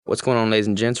What's going on, ladies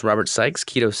and gents? Robert Sykes,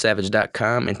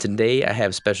 KetoSavage.com, and today I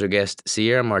have special guest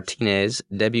Ciara Martinez,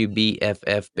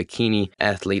 WBFF bikini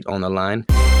athlete, on the line.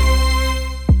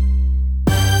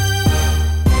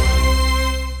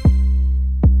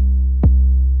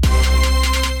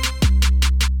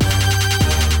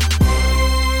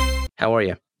 How are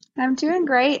you? I'm doing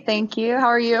great, thank you. How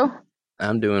are you?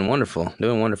 I'm doing wonderful,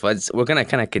 We're going to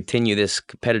kind of continue this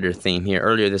competitor theme here.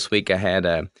 Earlier this week, I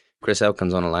had Chris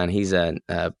Elkins on the line. He's a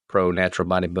pro natural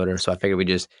bodybuilder, so I figured we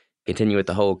just continue with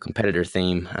the whole competitor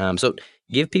theme. So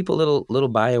give people a little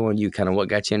bio on you, kind of what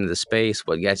got you into the space,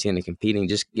 what got you into competing.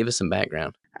 Just give us some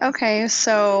background. Okay,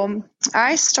 so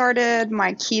I started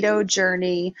my keto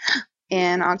journey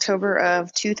in October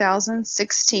of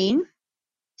 2016.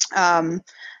 I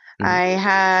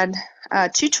had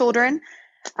two children.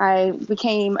 I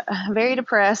became very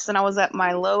depressed, and I was at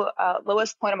my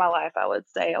lowest point of my life, I would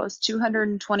say. I was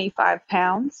 225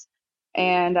 pounds,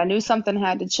 and I knew something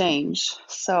had to change.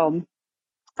 So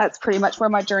that's pretty much where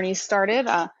my journey started.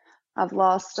 I've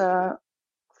lost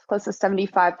close to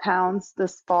 75 pounds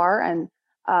this far, and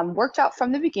worked out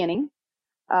from the beginning.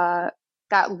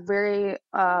 Got very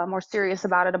more serious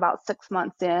about it about 6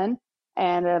 months in.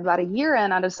 And about a year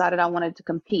in, I decided I wanted to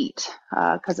compete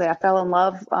because I fell in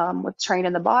love with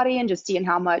training the body and just seeing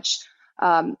how much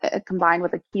combined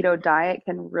with a keto diet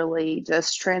can really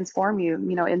just transform you,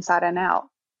 inside and out.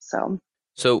 So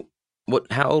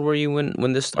How old were you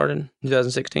when this started?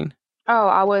 2016?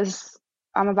 oh,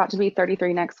 I'm about to be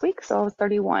 33 next week, so I was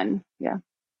 31. Yeah.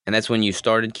 And that's when you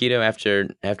started keto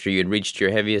after you had reached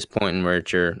your heaviest point and were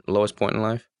at your lowest point in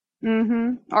life?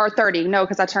 Or 30. No,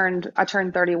 because I turned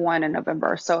 31 in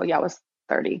November. So yeah, I was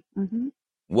 30.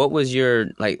 What was your,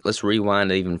 like, let's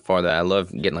rewind even farther. I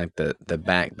love getting like the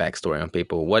backstory on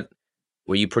people. What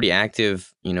were you pretty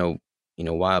active,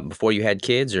 while before you had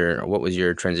kids, or what was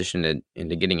your transition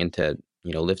into getting into,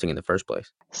 lifting in the first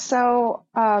place? So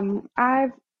I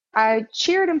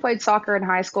cheered and played soccer in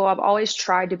high school. I've always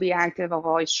tried to be active. I've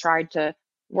always tried to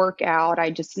work out.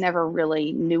 I just never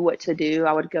really knew what to do.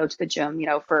 I would go to the gym,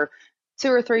 for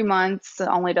 2 or 3 months,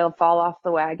 only to fall off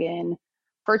the wagon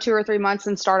for 2 or 3 months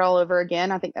and start all over again.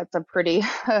 I think that's a pretty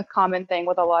common thing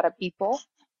with a lot of people.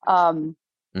 Um,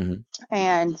 hmm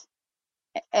and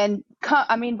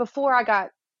I mean, before I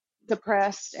got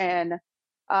depressed and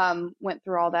went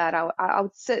through all that, I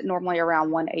would sit normally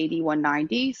around 180,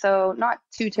 190. So not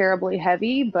too terribly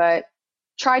heavy, but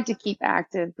tried to keep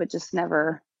active, but just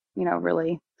never,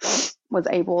 really was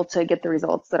able to get the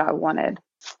results that I wanted.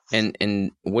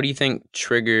 And what do you think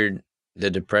triggered the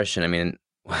depression? I mean,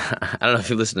 I don't know if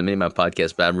you listen to many of my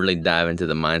podcasts, but I really dive into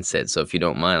the mindset. So if you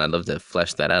don't mind, I'd love to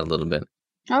flesh that out a little bit.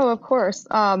 Oh, of course.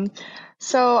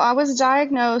 So I was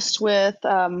diagnosed with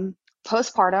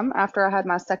postpartum after I had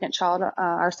my second child,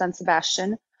 our son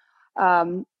Sebastian.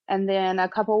 And then a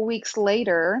couple weeks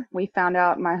later, we found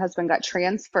out my husband got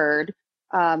transferred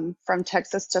from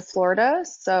Texas to Florida.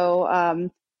 So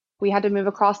we had to move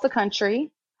across the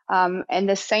country. In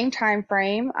the same time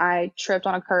frame, I tripped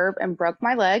on a curb and broke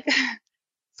my leg.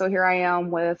 So here I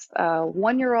am with a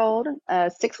 1-year-old,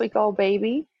 a 6-week-old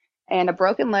baby, and a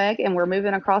broken leg, and we're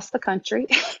moving across the country.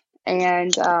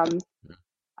 And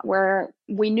where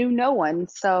we knew no one.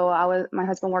 So my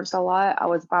husband works a lot. I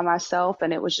was by myself,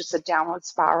 and it was just a downward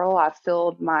spiral. I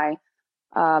filled my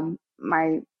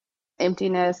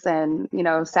emptiness and,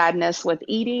 sadness with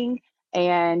eating,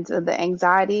 and the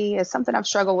anxiety is something I've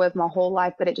struggled with my whole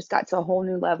life, but it just got to a whole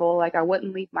new level. Like I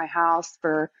wouldn't leave my house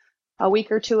for a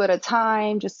week or two at a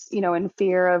time, just, in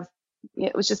fear of,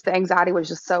 it was just, the anxiety was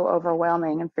just so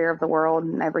overwhelming, and fear of the world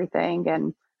and everything.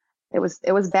 And it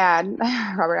was bad.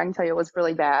 Robert, I can tell you it was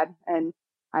really bad. And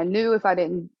I knew if I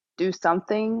didn't do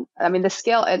something, I mean, the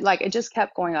scale, it just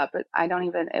kept going up.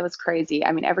 It was crazy.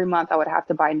 I mean, every month I would have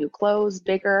to buy new clothes,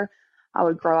 bigger. I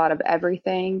would grow out of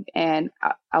everything. And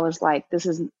I was like, this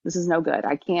is no good.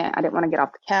 I didn't want to get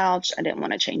off the couch. I didn't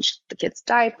want to change the kids'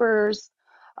 diapers.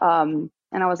 And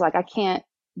I was like, I can't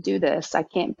do this. I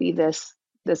can't be this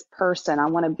person. I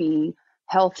want to be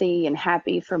healthy and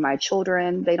happy for my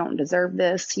children. They don't deserve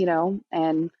this,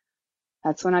 and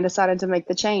that's when I decided to make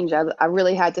the change. I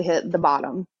really had to hit the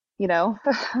bottom, you know.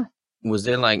 Was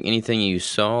there like anything you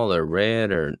saw or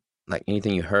read or like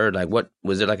anything you heard? Like what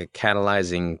was there like a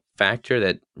catalyzing factor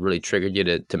that really triggered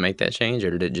you to make that change,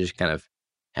 or did it just kind of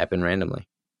happen randomly?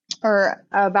 Or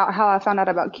about how I found out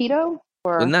about keto,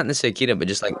 Well, or not necessarily keto, but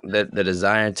just like the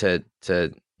desire to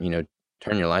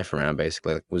turn your life around.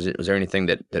 Basically, like, was there anything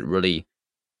that really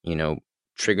you know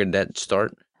triggered that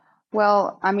start?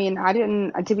 well, I mean, I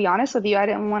didn't, to be honest with you, I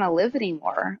didn't want to live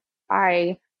anymore.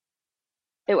 I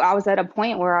I was at a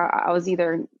point where I was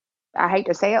either I hate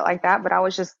to say it like that, but I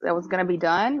was going to be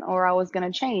done or I was going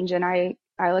to change. And I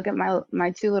look at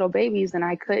my two little babies and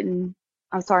I couldn't,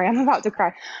 I'm sorry, I'm about to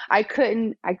cry. I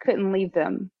couldn't leave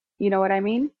them. You know what I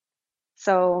mean?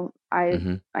 So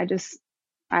Hmm. I just,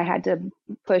 I had to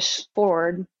push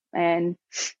forward, and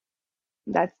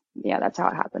yeah, that's how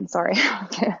it happened. Sorry.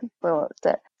 Okay. Well,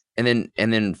 that's it.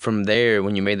 And then from there,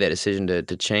 when you made that decision to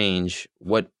change,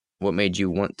 what made you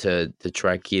want to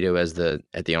try keto as the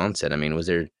at the onset? I mean, was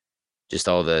there just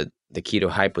all the keto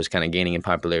hype was kind of gaining in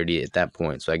popularity at that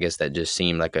point? So I guess that just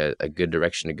seemed like a good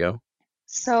direction to go.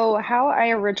 So how I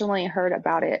originally heard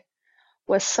about it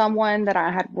was someone that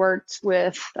I had worked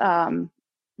with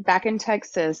back in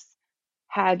Texas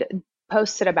had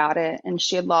posted about it, and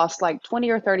she had lost like 20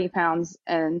 or 30 pounds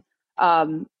in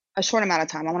a short amount of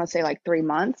time. I want to say like 3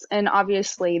 months. And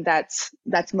obviously that's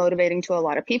motivating to a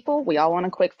lot of people. We all want a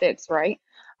quick fix, right?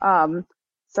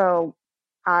 So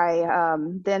I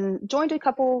then joined a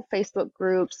couple Facebook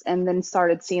groups and then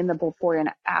started seeing the before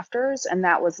and afters, and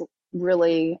that was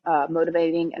really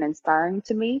motivating and inspiring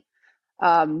to me.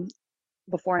 Um,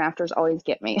 Before and afters always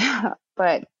get me,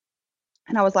 but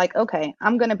and I was like, okay,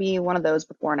 I'm going to be one of those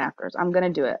before and afters. I'm going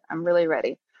to do it. I'm really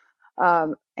ready.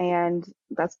 And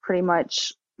that's pretty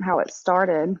much how it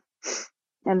started.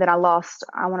 And then I lost,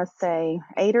 I want to say,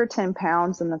 8 or 10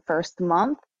 pounds in the first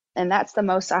month. And that's the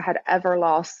most I had ever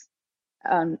lost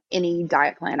on any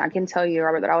diet plan. I can tell you,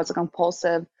 Robert, that I was a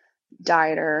compulsive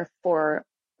dieter for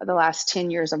the last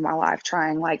 10 years of my life,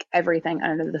 trying like everything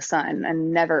under the sun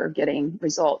and never getting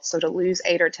results. So to lose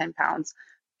 8 or 10 pounds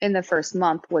in the first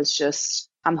month was just,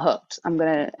 I'm hooked. I'm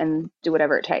gonna and do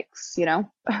whatever it takes, you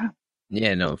know?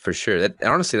 Yeah, no, for sure. That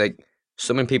honestly, like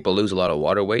so many people lose a lot of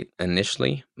water weight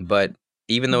initially, but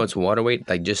even though it's water weight,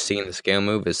 like just seeing the scale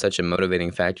move is such a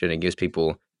motivating factor and it gives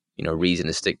people, reason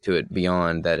to stick to it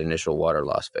beyond that initial water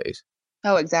loss phase.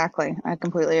 Oh, exactly. I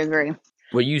completely agree.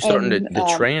 Were you starting to, And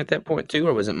to train at that point too,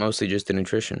 or was it mostly just the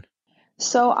nutrition?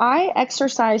 so I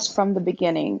exercised from the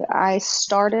beginning. I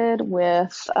started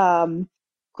with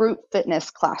group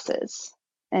fitness classes,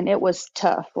 and it was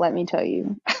tough, let me tell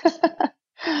you.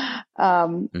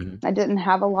 um, Hmm. I didn't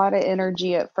have a lot of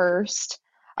energy at first,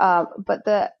 but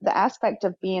the aspect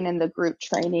of being in the group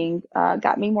training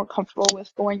got me more comfortable with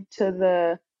going to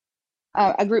the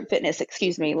a group fitness,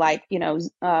 excuse me, like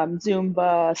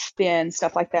Zumba, spin,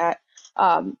 stuff like that.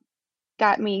 Um,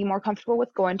 got me more comfortable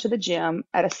with going to the gym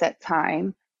at a set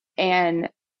time. And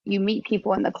you meet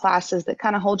people in the classes that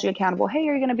kind of hold you accountable. Hey,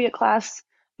 are you going to be at class,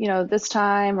 this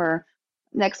time or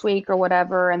next week or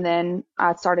whatever? And then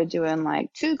I started doing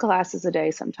like 2 classes a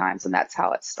day sometimes, and that's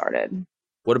how it started.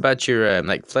 What about your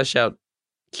like flesh out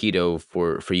keto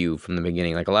for you from the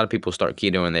beginning? Like a lot of people start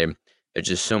keto and there's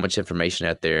just so much information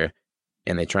out there,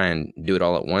 and they try and do it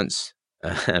all at once,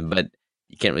 but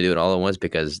you can't really do it all at once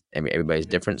because everybody's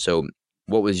different. So,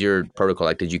 what was your protocol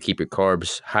like? Did you keep your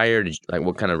carbs higher? Like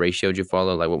what kind of ratio did you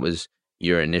follow? Like what was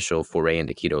your initial foray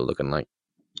into keto looking like?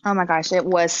 Oh my gosh, it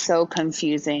was so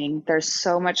confusing. There's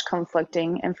so much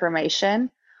conflicting information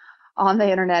on the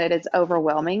internet. It is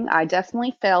overwhelming. I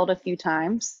definitely failed a few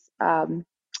times.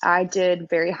 I did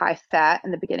very high fat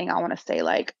in the beginning. I want to say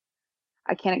like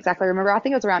I can't exactly remember. I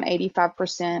think it was around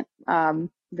 85%,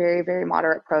 very, very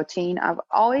moderate protein. I've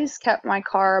always kept my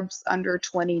carbs under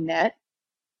 20 net.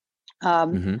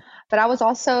 Um, Hmm. but I was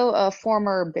also a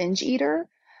former binge eater.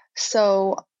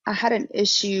 So I had an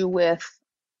issue with,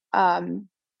 um,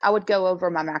 I would go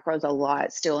over my macros a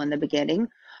lot still in the beginning,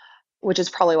 which is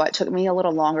probably why it took me a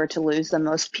little longer to lose than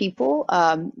most people.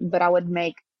 But I would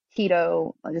make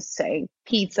keto, let's just say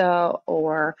pizza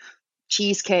or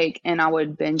cheesecake, and I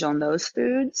would binge on those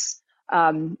foods,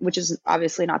 which is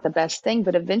obviously not the best thing.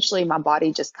 But eventually, my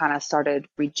body just kind of started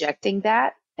rejecting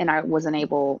that, and I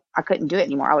couldn't do it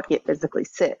anymore. I would get physically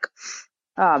sick,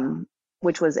 um,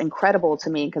 which was incredible to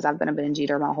me because I've been a binge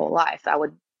eater my whole life. I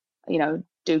would,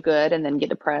 do good and then get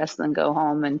depressed and then go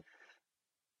home and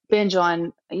binge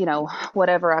on,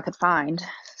 whatever I could find.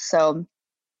 So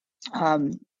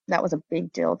um, that was a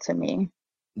big deal to me.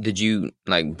 Did you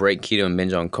like break keto and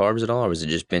binge on carbs at all, or was it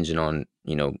just binging on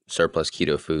surplus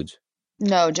keto foods?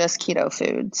 No, just keto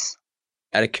foods.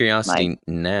 Out of Like, curiosity,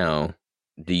 now,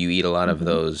 do you eat a lot of mhm.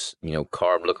 those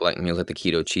carb lookalike meals like the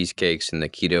keto cheesecakes and the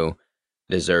keto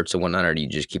desserts and whatnot, or do you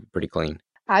just keep it pretty clean?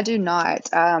 I do not.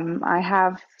 I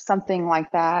have something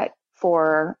like that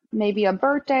for maybe a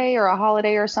birthday or a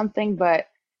holiday or something, but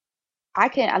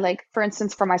I like, for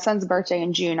instance, for my son's birthday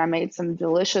in June, I made some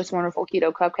delicious, wonderful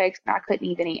keto cupcakes, and I couldn't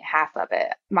even eat half of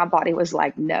it. My body was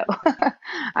like, no.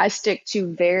 I stick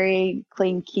to very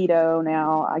clean keto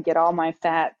now. I get all my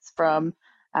fats from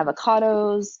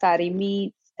avocados, fatty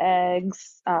meats,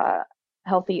 eggs,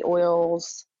 healthy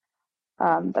oils.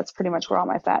 That's pretty much where all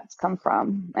my fats come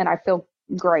from. And I feel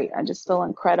great. I just feel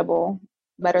incredible,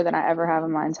 better than I ever have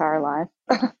in my entire life.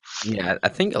 Yeah, I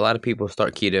think a lot of people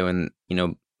start keto and,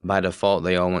 by default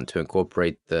they all want to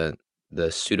incorporate the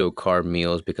pseudo carb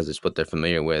meals because it's what they're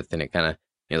familiar with and it kind of,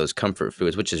 those comfort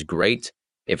foods, which is great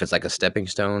if it's like a stepping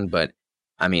stone, but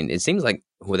I mean, it seems like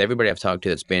with everybody I've talked to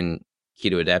that's been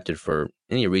keto adapted for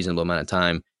any reasonable amount of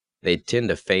time, they tend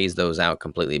to phase those out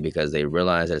completely because they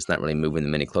realize that it's not really moving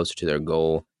them any closer to their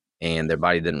goal and their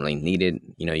body didn't really need it.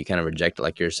 You kind of reject it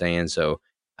like you're saying. So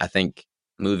I think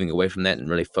moving away from that and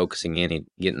really focusing in and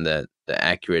getting the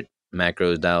accurate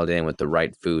macros dialed in with the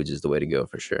right foods is the way to go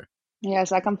for sure.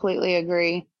 Yes, I completely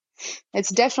agree. It's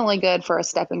definitely good for a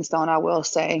stepping stone, I will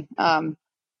say.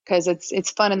 Because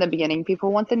it's fun in the beginning.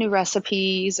 People want the new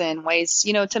recipes and ways,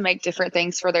 to make different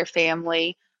things for their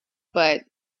family. But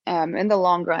in the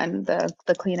long run,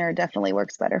 the cleaner definitely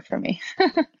works better for me.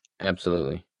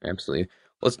 Absolutely, absolutely.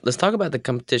 Let's talk about the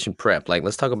competition prep. Like,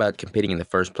 let's talk about competing in the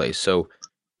first place. So,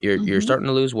 you're Hmm. starting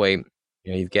to lose weight.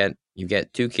 You've got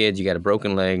two kids. You got a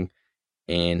broken leg,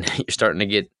 and you're starting to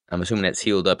get. I'm assuming that's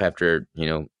healed up after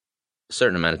a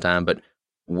certain amount of time. But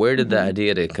where did the Hmm.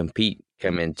 idea to compete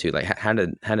come into? Like, how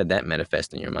did that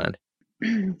manifest in your mind?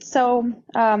 So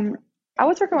I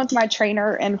was working with my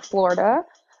trainer in Florida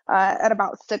at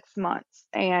about 6 months,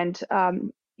 and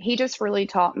he just really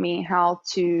taught me how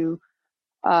to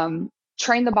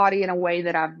train the body in a way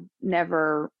that I've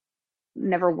never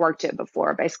worked it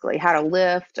before. Basically, how to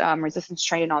lift, resistance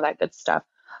training, all that good stuff.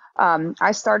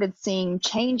 I started seeing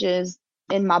changes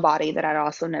in my body that I'd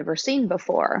also never seen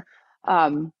before,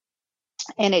 um,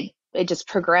 and it just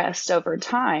progressed over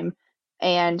time.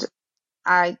 And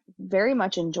I very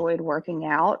much enjoyed working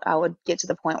out. I would get to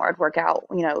the point where I'd work out,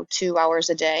 2 hours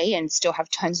a day and still have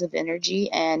tons of energy.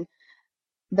 And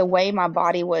the way my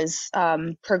body was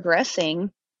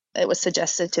progressing, it was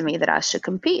suggested to me that I should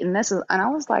compete. And I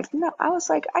was like, no, I was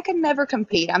like, I can never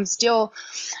compete. I'm still,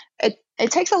 it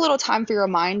takes a little time for your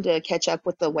mind to catch up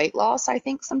with the weight loss, I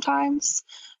think sometimes.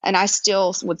 And I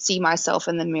still would see myself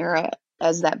in the mirror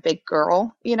as that big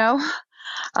girl, and I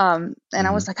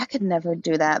Hmm. was like, I could never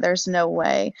do that. There's no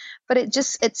way. But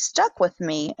it stuck with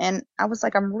me. And I was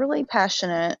like, I'm really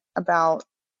passionate about,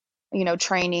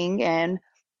 training and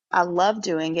I love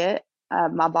doing it.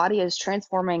 My body is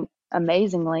transforming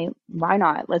amazingly. Why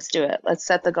not? Let's do it. Let's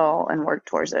set the goal and work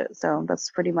towards it. So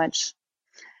that's pretty much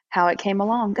how it came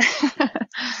along.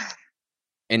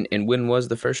 And when was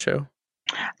the first show?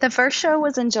 The first show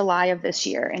was in July of this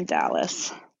year in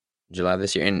Dallas. July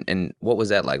this year. And what was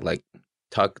that like? Like,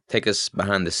 take us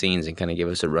behind the scenes and kind of give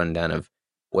us a rundown of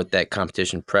what that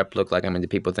competition prep looked like. I mean, do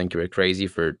people think you were crazy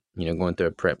for, going through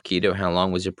a prep keto? How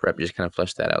long was your prep? Just kind of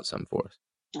flesh that out some for us.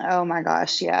 Oh my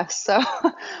gosh, yes. So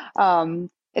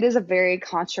it is a very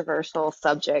controversial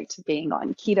subject being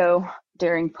on keto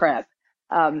during prep.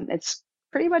 It's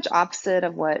pretty much opposite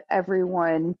of what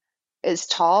everyone is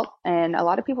taught, and a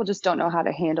lot of people just don't know how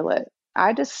to handle it.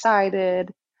 I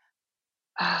decided,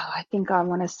 I think I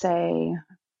want to say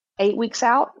 8 weeks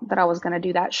out that I was going to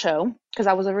do that show because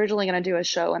I was originally going to do a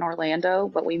show in Orlando,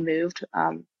 but we moved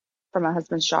from my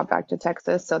husband's job back to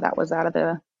Texas, so that was out of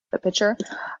the picture.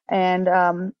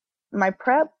 And my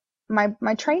prep,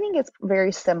 my training is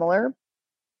very similar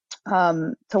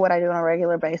to what I do on a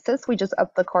regular basis. We just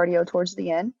up the cardio towards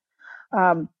the end.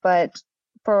 But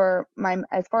for my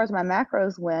as far as my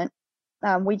macros went,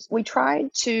 we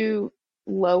tried to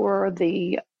lower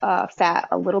the fat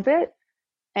a little bit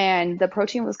and the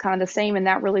protein was kind of the same and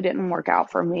that really didn't work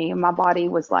out for me. My body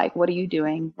was like, what are you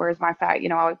doing? Where's my fat?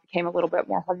 I became a little bit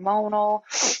more hormonal.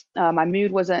 My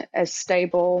mood wasn't as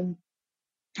stable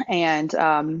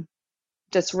and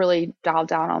just really dialed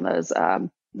down on those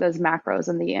macros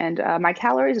in the end. My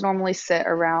calories normally sit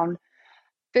around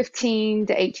 15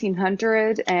 to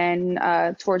 1800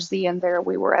 and towards the end there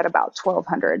we were at about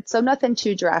 1200, so nothing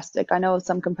too drastic. I know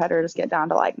some competitors get down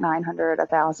to like 900,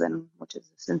 1000, which is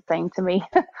just insane to me.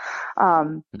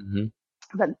 um, Hmm.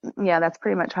 but yeah, that's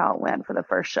pretty much how it went for the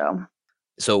first show.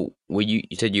 So, you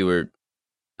said you were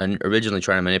originally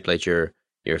trying to manipulate your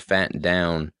fat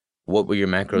down. What were your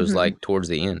macros Hmm. like towards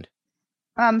the end?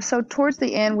 So towards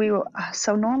the end,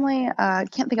 so normally, I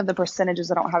can't think of the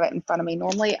percentages. I don't have it in front of me.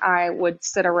 Normally, I would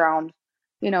sit around,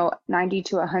 90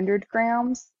 to 100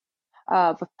 grams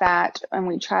of fat, and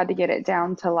we tried to get it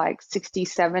down to like 60,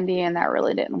 70, and that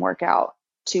really didn't work out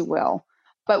too well.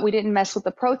 But we didn't mess with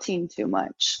the protein too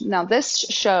much. Now, this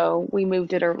show, we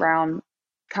moved it around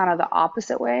kind of the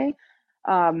opposite way.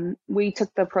 We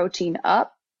took the protein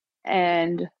up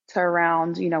and to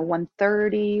around,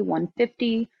 130,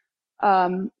 150.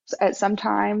 At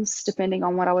sometimes, depending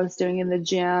on what I was doing in the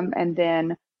gym, and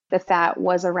then the fat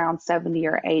was around 70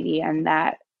 or 80, and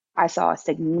that I saw a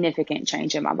significant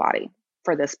change in my body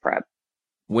for this prep.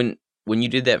 When you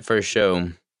did that first show,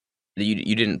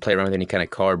 you didn't play around with any kind of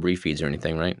carb refeeds or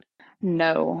anything, right?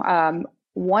 No.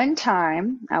 One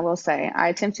time, I will say, I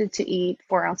attempted to eat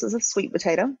 4 ounces of sweet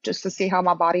potato just to see how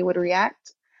my body would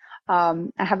react. I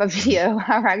have a Mhm. video.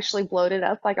 I actually bloated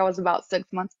up like I was about 6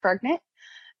 months pregnant,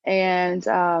 and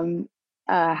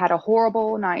had a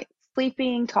horrible night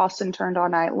sleeping, tossed and turned all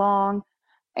night long,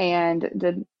 and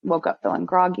did woke up feeling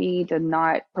groggy. Did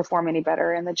not perform any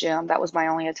better in the gym. That was my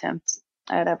only attempt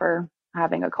at ever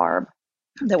having a carb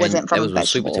that And wasn't that from was with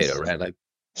sweet potato, vegetables. right? Like,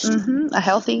 A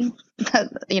healthy,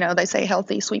 they say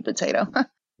healthy sweet potato.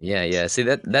 yeah, yeah. See,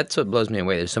 that's what blows me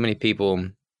away. There's so many people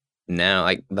now,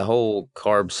 like the whole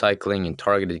carb cycling and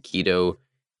targeted keto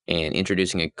and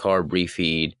introducing a carb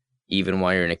refeed, even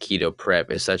while you're in a keto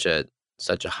prep, is such a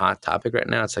hot topic right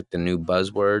now. It's like the new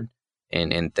buzzword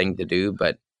and thing to do.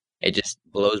 But it just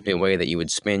blows me away that you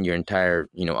would spend your entire,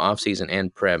 off season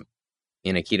and prep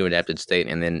in a keto adapted state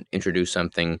and then introduce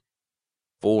something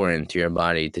foreign to your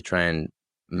body to try and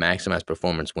maximize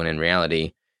performance when in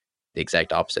reality the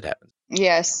exact opposite happens.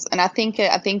 Yes, and I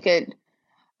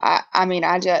mean,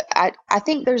 I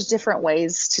think there's different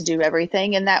ways to do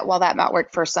everything, and that while that might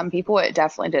work for some people, it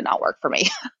definitely did not work for me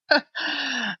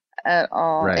at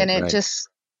all. Right, And it right. just,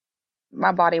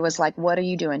 my body was like, "What are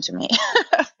you doing to me?"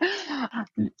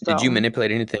 Did you So,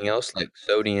 manipulate anything else like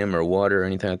sodium or water or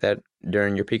anything like that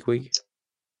during your peak week?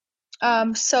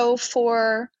 so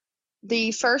for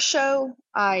the first show,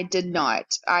 I did not.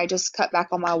 I just cut back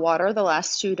on my water the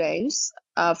last 2 days.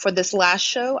 For this last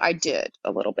show, I did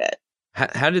a little bit.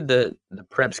 How did the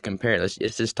preps compare? Let's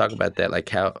just talk about that. Like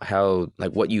how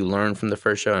like what you learned from the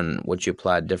first show and what you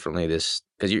applied differently this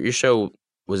because your show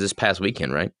was this past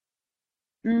weekend, right?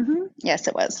 Yes,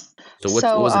 it was. So what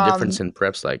So, was the difference in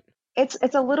preps like? it's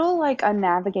a little like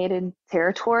unnavigated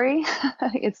territory.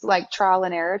 It's like trial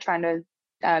and error, trying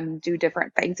to do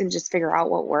different things and just figure out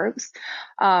what works.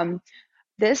 Um,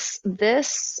 this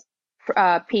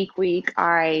peak week,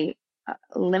 I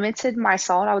limited my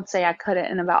salt. I would say I cut it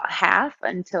in about half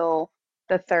until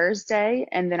the Thursday,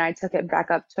 and then I took it back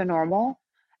up to normal.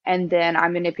 And then I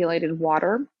manipulated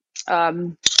water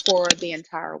for the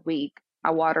entire week.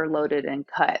 I water loaded and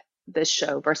cut this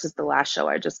show versus the last show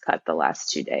I just cut the last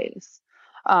 2 days.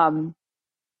 Um,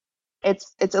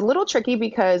 it's a little tricky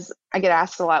because I get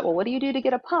asked a lot, well, what do you do to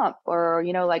get a pump? Or,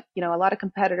 a lot of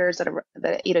competitors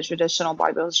that eat a traditional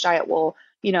bodybuilder's diet will,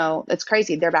 it's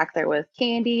crazy. They're back there with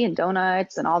candy and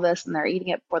donuts and all this, and they're eating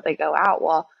it before they go out.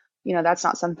 Well, that's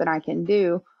not something I can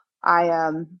do.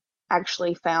 I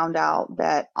actually found out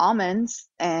that almonds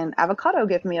and avocado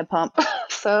give me a pump.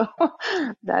 So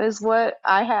that is what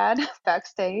I had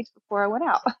backstage before I went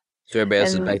out. So everybody else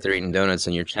is And back there eating donuts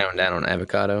and you're chowing down on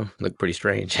avocado. Look pretty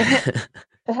strange.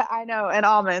 I know, and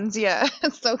almonds, yeah,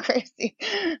 it's so crazy.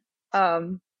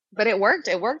 Um, but it worked.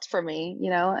 It worked for me,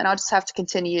 and I'll just have to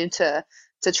continue to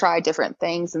try different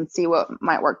things and see what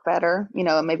might work better.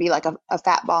 Maybe like a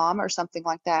fat bomb or something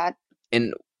like that.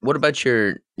 And what about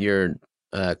your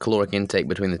caloric intake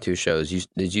between the two shows?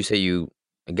 Did you say you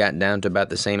got down to about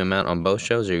the same amount on both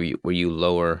shows, or were you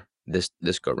lower this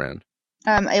go round?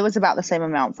 It was about the same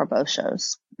amount for both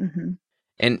shows.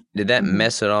 And did that Hmm.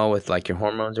 mess at all with like your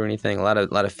hormones or anything? A lot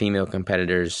of female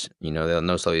competitors, they'll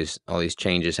notice all these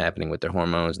changes happening with their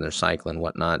hormones and their cycle and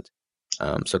whatnot.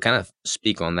 So kind of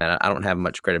speak on that. I don't have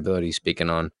much credibility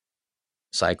speaking on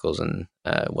cycles and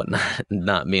whatnot,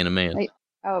 not being a man.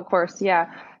 Oh, of course,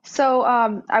 yeah. So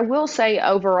I will say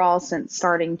overall, since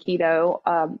starting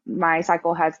keto, my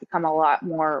cycle has become a lot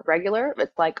more regular.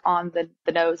 It's like on the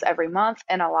nose every month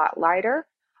and a lot lighter.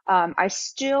 I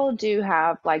still do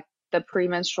have like the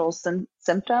premenstrual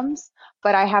symptoms,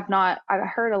 but I have not. I've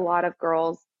heard a lot of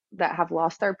girls that have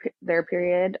lost their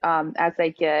period as they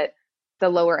get the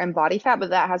lower in body fat, but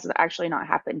that has actually not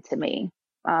happened to me.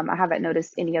 I haven't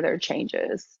noticed any other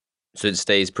changes. So it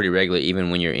stays pretty regular even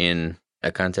when you're in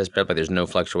a contest prep. Like there's no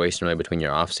fluctuation really between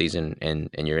your off season and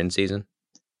your in season.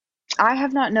 I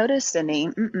have not noticed any.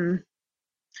 Mm-mm.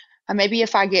 Maybe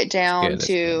if I get That's down good. That's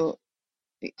good. to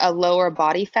a lower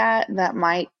body fat, that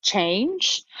might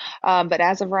change. But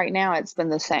as of right now, it's been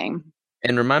the same.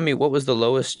 And remind me, what was the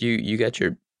lowest you got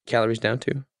your calories down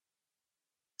to?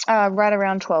 Right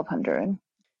around 1200.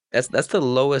 That's the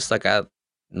lowest like I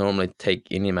normally take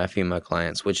any of my female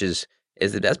clients, which is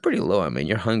that that's pretty low. I mean,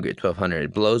 you're hungry at 1,200.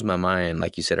 It blows my mind.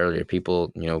 Like you said earlier,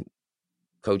 people,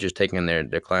 coaches taking their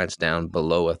clients down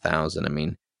below 1,000. I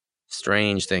mean,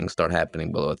 strange things start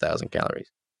happening below 1,000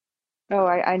 calories. Oh,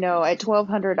 I know. At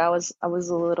 1200, I was a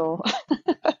little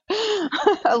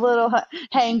a little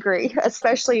hangry,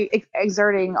 especially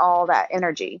exerting all that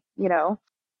energy, you know.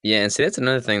 Yeah, and see, that's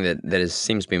another thing that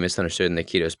seems to be misunderstood in the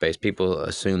keto space. People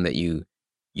assume that you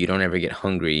don't ever get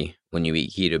hungry when you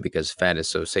eat keto because fat is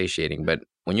so satiating. But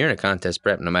when you're in a contest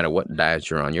prep, no matter what diet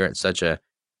you're on, you're at such a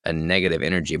negative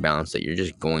energy balance that you're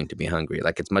just going to be hungry.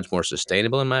 Like it's much more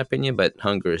sustainable in my opinion, but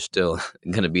hunger is still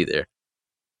gonna be there.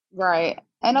 Right.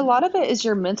 And a lot of it is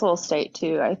your mental state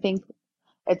too. I think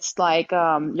it's like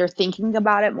you're thinking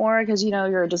about it more because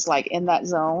you're just like in that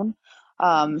zone.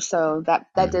 So that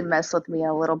Mm. did mess with me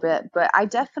a little bit, but I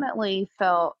definitely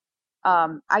felt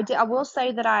I will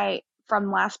say that I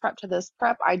from last prep to this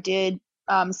prep I did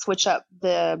switch up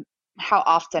the how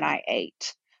often I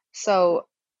ate. So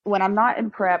when I'm not in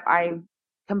prep, I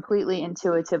completely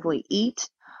intuitively eat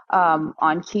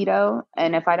on keto,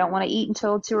 and if I don't want to eat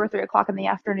until 2 or 3 o'clock in the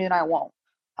afternoon, I won't.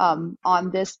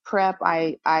 On this prep,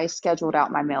 I scheduled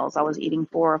out my meals. I was eating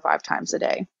 4 or 5 times a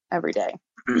day, every day.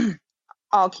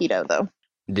 All keto though.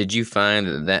 Did you find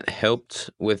that that helped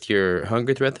with your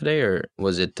hunger throughout the day, or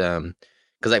was it? Because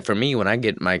like for me, when I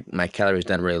get my calories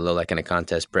down really low, like in a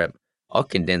contest prep, I'll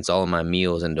condense all of my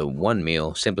meals into one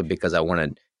meal simply because I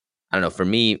want to. I don't know. For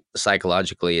me,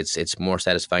 psychologically, it's more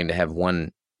satisfying to have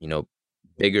one, you know,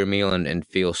 bigger meal and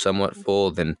feel somewhat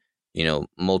full than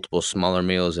multiple smaller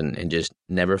meals and just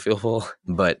never feel full.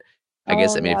 But I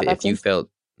guess Oh I mean yeah, if you felt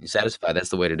satisfied, that's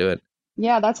the way to do it.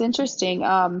 yeah, that's interesting.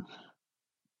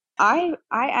 I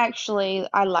actually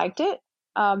I liked it.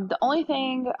 The only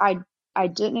thing I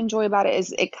didn't enjoy about it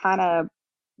is it kind of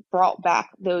brought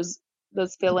back those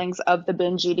feelings of the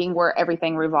binge eating where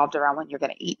everything revolved around when you're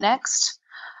going to eat next.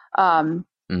 Um,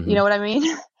 you Hmm. know what I mean?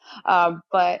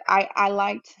 But I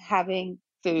liked having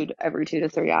food every 2 to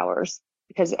 3 hours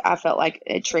because I felt like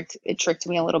it tricked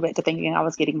me a little bit to thinking I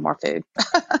was getting more food.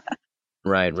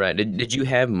 Right, right. Did you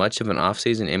have much of an off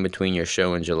season in between your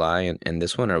show in July and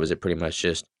this one, or was it pretty much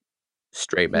just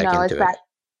straight back No, it's into it,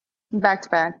 back to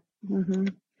back.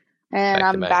 And back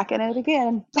to I'm back? back in it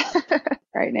again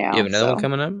right You have now. another one So,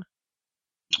 coming up?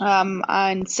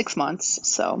 on 6 months.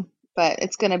 So, but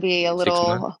it's going to be 6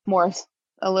 months?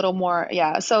 a little more.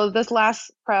 Yeah. So this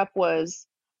last prep was,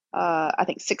 I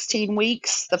think 16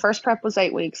 weeks. The first prep was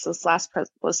 8 weeks. This last prep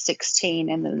was 16.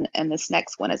 And this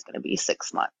next one is going to be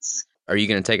 6 months. Are you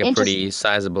going to take a Interest, pretty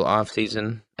sizable off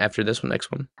season after this one,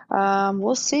 next one?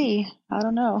 we'll see. I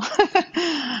don't know.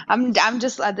 I'm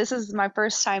just, this is my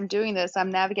first time doing this.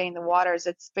 I'm navigating the waters.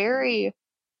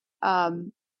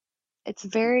 Um, it's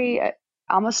very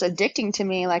almost addicting to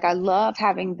me. Like I love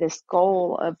having this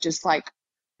goal of just like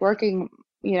working,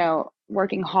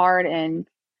 working hard and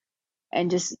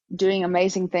just doing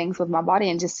amazing things with my body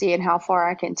and just seeing how far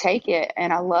I can take it.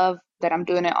 And I love that I'm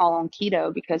doing it all on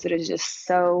keto because it is just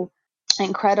so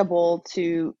incredible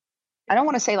to, I don't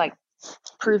want to say like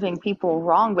proving people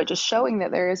wrong, but just showing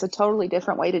that there is a totally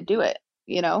different way to do it,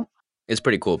 you know? It's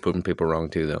pretty cool proving people wrong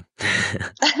too, though.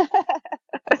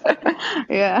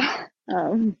 Yeah.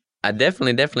 I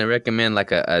definitely recommend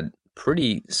like a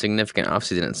pretty significant off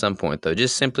season at some point though,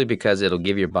 just simply because it'll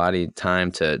give your body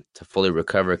time to fully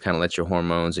recover, kind of let your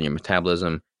hormones and your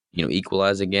metabolism,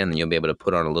 equalize again, and you'll be able to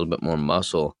put on a little bit more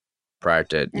muscle prior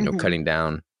to, hmm cutting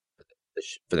down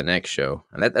for the next show.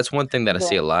 And that's one thing that I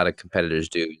see a Right. lot of competitors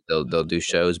do. They'll do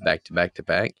shows back to back to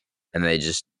back, and they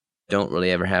just don't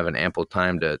really ever have an ample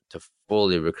time to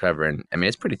fully recover. And I mean,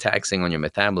 it's pretty taxing on your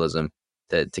metabolism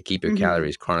to keep your hmm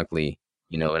calories chronically,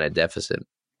 in a deficit.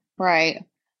 Right.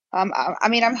 I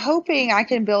mean, I'm hoping I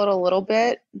can build a little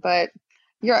bit, but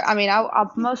I mean,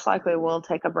 I'll most likely will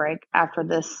take a break after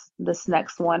this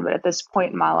next one. But at this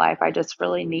point in my life, I just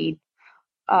really need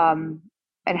um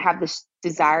and have this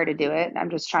desire to do it. I'm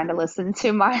just trying to listen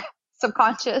to my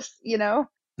subconscious.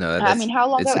 No, I mean, it's how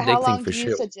addicting long for do you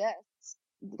sure. suggest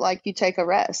like you take a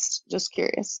rest? Just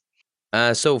curious.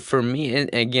 So for me, and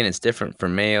again, it's different for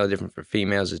male, different for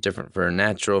females, it's different for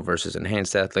natural versus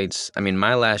enhanced athletes. I mean,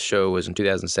 my last show was in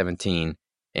 2017,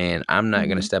 and I'm not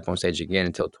going to hmm step on stage again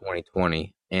until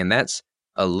 2020. And that's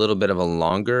a little bit of a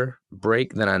longer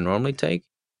break than I normally take.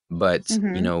 But,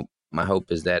 hmm my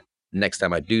hope is that next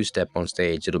time I do step on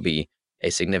stage, it'll be a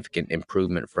significant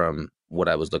improvement from what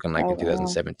I was looking like Oh in wow.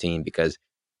 2017. Because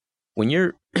when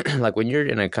you're like when you're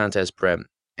in a contest prep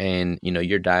and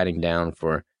you're dieting down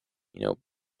for you know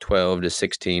 12 to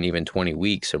 16 even 20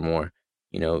 weeks or more,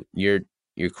 you're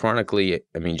chronically,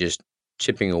 I mean, just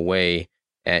chipping away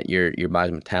at your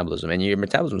body's metabolism, and your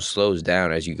metabolism slows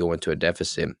down as you go into a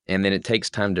deficit, and then it takes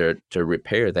time to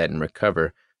repair that and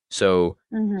recover. So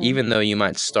hmm even though you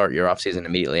might start your off season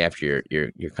immediately after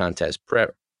your contest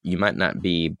prep, you might not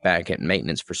be back at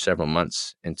maintenance for several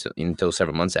months until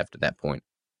several months after that point.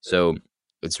 So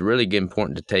it's really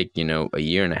important to take, a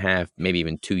year and a half, maybe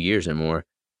even 2 years or more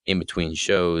in between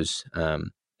shows.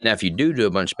 Now, if you do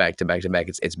a bunch back to back to back,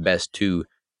 it's best to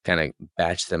kind of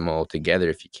batch them all together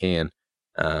if you can.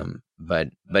 But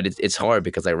it's hard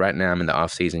because like right now I'm in the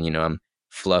off season. I'm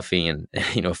fluffy and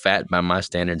fat by my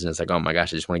standards, and it's like, oh my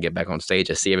gosh, I just want to get back on stage.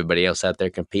 I see everybody else out there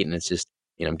competing. It's just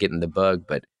I'm getting the bug,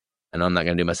 but I know I'm not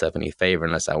going to do myself any favor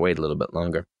unless I wait a little bit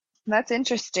longer. That's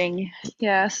interesting.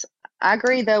 Yes. I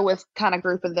agree though with kind of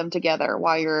grouping them together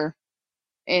while you're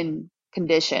in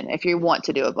condition if you want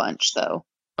to do a bunch though.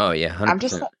 Oh yeah, hundred I'm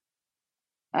just percent.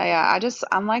 yeah,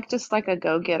 I'm like just like a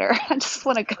go-getter. I just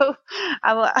want to go.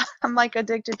 I'm like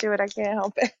addicted to it. I can't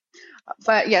help it.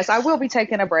 But yes, I will be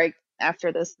taking a break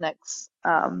after this next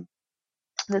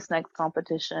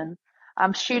competition.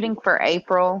 I'm shooting for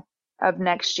April of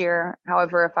next year.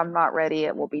 However, if I'm not ready,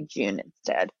 it will be June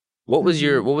instead. Hmm. What was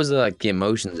the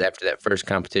emotions after that first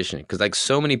competition? Because like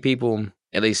so many people,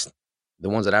 at least the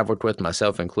ones that I've worked with,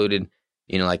 myself included,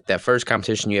 like that first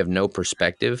competition, you have no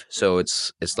perspective, so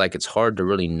it's like it's hard to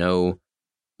really know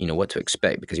what to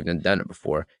expect because you've done it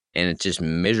before, and it's just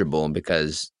miserable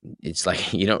because it's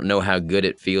like you don't know how good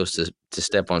it feels to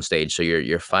step on stage. So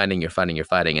you're fighting, you're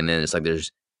fighting, and then it's like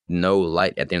there's no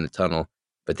light at the end of the tunnel.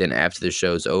 But then after the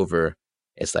show's over,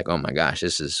 it's like, oh my gosh,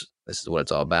 this is what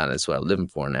it's all about. That's what I'm living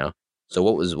for now. So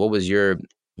what was your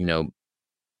you know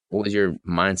what was your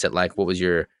mindset like? What was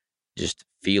your just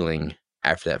feeling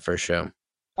after that first show?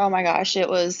 Oh my gosh, it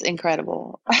was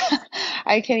incredible.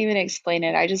 I can't even explain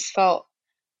it. I just felt,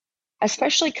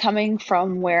 especially coming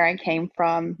from where I came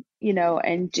from,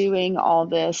 and doing all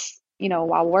this,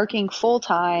 while working full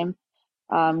time,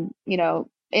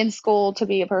 in school to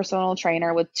be a personal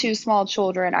trainer with two small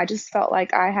children. I just felt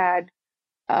like I had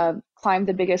climbed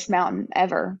the biggest mountain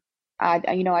ever.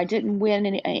 I didn't win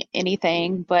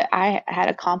anything, but I had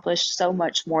accomplished so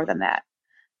much more than that,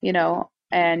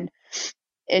 and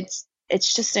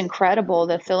it's just incredible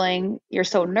the feeling. You're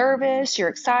so nervous, you're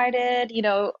excited,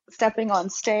 stepping on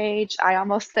stage. I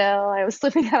almost fell. I was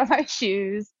slipping out of my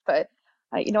shoes, but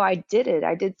I did it.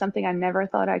 I did something I never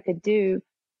thought I could do,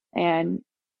 and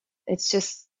it's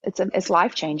just it's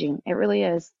life changing. It really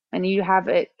is. And you have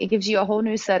it gives you a whole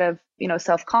new set of,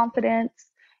 self-confidence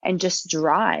and just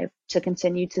drive to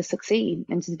continue to succeed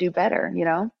and to do better,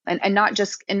 and not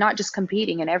just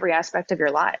competing in every aspect of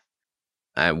your life.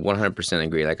 I 100%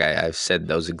 agree. Like I've said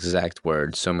those exact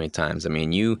words so many times. I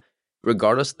mean,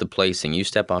 regardless of the placing, you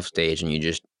step off stage and you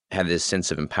just have this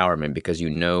sense of empowerment because you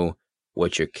know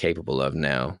what you're capable of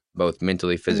now, both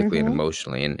mentally, physically, and Mhm.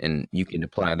 emotionally. And you can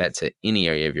apply that to any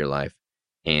area of your life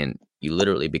and you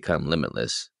literally become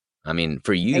limitless. I mean,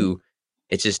 for Ex- you,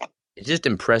 it's just it's just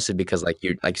impressive because like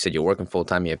you said, you're working full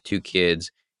time, you have two kids,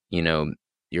 you know,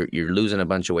 you're losing a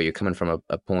bunch of weight, you're coming from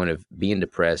a point of being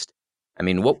depressed. I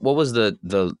mean, what was the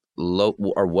low,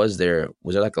 or was there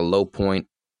like a low point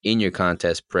in your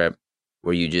contest prep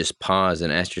where you just paused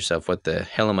and asked yourself, "What the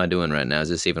hell am I doing right now? Is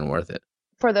this even worth it?"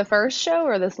 for the first show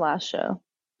or this last show?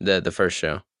 The first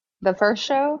show. The first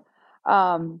show.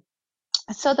 Um,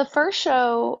 so the first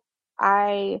show,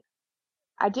 I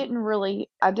I didn't really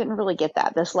get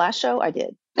that. This last show, I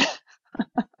did.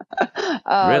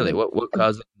 Really? um, What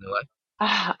caused it in your life?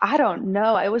 I don't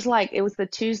know. It was the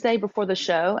Tuesday before the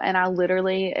show, and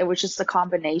it was just a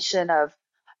combination of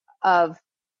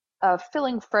of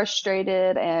feeling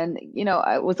frustrated, and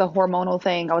it was a hormonal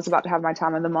thing. I was about to have my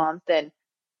time of the month, and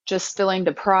just feeling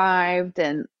deprived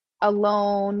and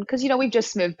alone because we've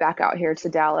just moved back out here to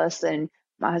Dallas, and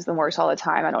my husband works all the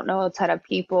time. I don't know a ton of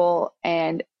people,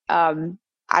 and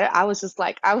I was just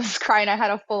like I was crying. I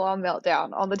had a full on meltdown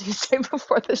on the Tuesday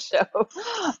before the show.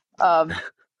 um,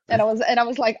 and I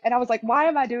was like, why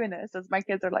am I doing this? As my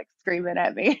kids are like screaming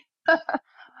at me.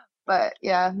 But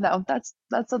yeah, no, that's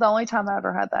the only time I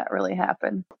ever had that really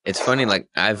happen. It's funny, like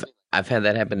I've had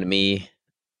that happen to me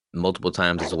multiple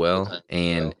times as well,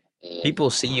 and people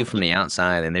see you from the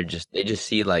outside and they just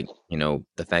see like,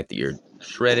 the fact that you're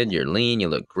shredded, you're lean, you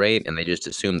look great, and they just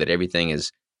assume that everything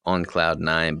is on cloud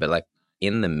nine. But like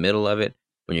in the middle of it,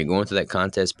 when you're going through that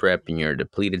contest prep and you're a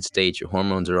depleted state, your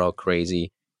hormones are all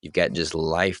crazy, you've got just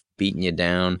life beating you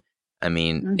down. I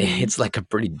mean, Hmm. it's like a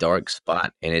pretty dark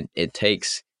spot, and it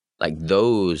takes like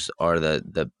those are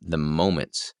the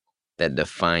moments that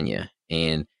define you.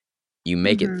 And you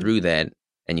make it Hmm. through that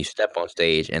and you step on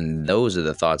stage, and those are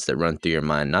the thoughts that run through your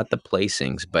mind, not the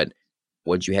placings, but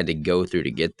what you had to go through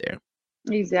to get there.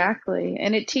 Exactly.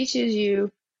 And it teaches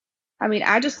you. I mean,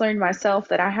 I just learned myself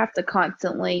that I have to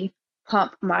constantly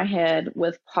pump my head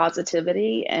with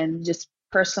positivity and just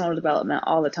personal development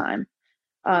all the time.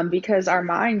 Because our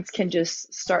minds can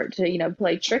just start to,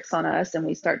 play tricks on us, and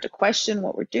we start to question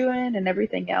what we're doing and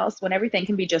everything else when everything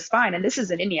can be just fine. And this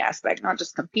is in any aspect, not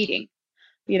just competing,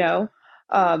 you know?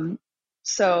 Um,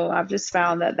 so I've just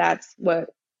found that that's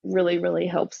what really, really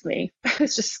helps me.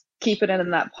 It's just keeping it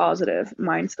in that positive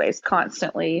mind space.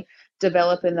 Constantly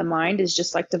developing the mind is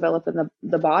just like developing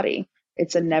the body.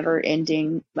 It's a never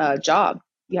ending job.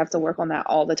 You have to work on that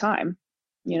all the time,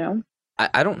 you know?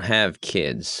 I don't have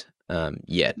kids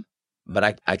yet,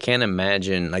 but I can't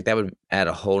imagine like that would add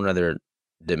a whole nother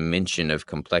dimension of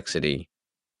complexity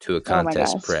to a Oh my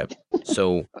contest gosh. prep.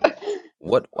 So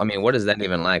what is that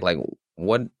even like?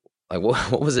 What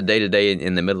what was a day to day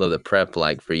in the middle of the prep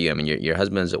like for you? I mean, your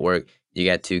husband's at work, you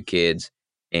got two kids,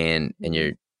 and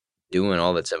you're doing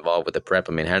all that's involved with the prep.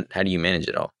 I mean, how do you manage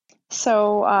it all?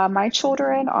 So my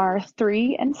children are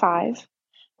 3 and 5,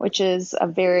 which is a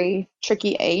very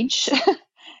tricky age.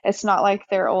 It's not like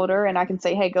they're older and I can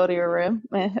say, hey, go to your room.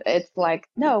 It's like,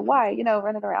 no, why?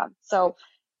 Running around. So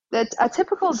a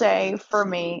typical day for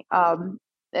me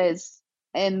is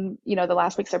in, the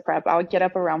last weeks of prep, I would get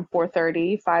up around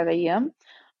 4:30, 5 a.m.,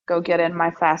 go get in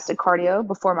my fasted cardio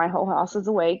before my whole house is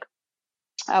awake.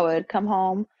 I would come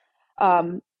home,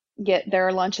 um, get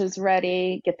their lunches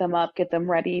ready, get them up, get them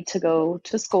ready to go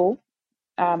to school.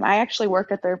 I actually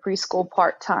work at their preschool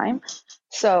part time,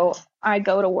 so I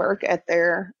go to work at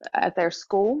their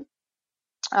school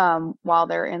while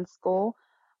they're in school.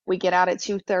 We get out at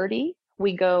 2:30.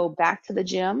 We go back to the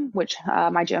gym, which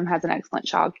my gym has an excellent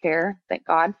child care, thank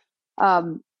God.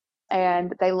 Um,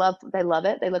 and they love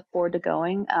it. They look forward to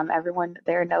going. Everyone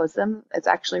there knows them. It's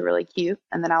actually really cute.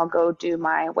 And then I'll go do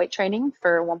my weight training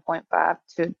for 1.5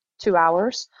 to 2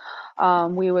 hours.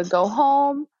 We would go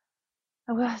home.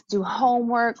 I would do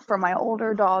homework for my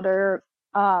older daughter.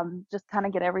 Just kind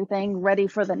of get everything ready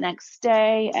for the next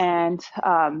day, and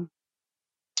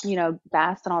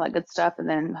bath and all that good stuff, and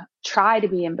then try to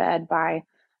be in bed by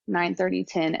 9:30,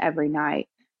 10 every night.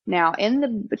 Now, in the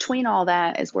between all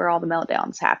that is where all the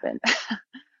meltdowns happen.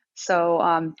 So,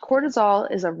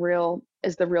 cortisol is the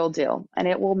real deal, and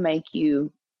it will make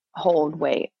you hold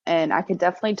weight. And I could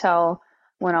definitely tell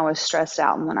when I was stressed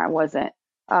out and when I wasn't.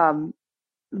 Um,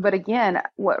 but again,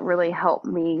 what really helped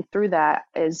me through that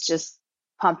is just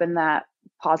pumping that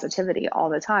positivity all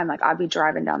the time. Like I'd be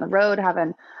driving down the road,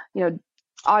 having, you know,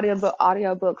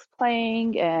 audiobooks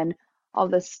playing and all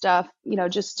this stuff,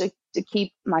 just to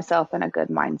keep myself in a good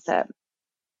mindset.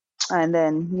 And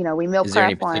then, we meal Is there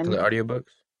any prep particular on,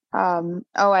 audiobooks?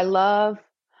 I love,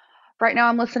 right now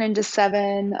I'm listening to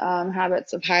Seven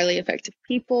Habits of Highly Effective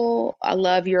People. I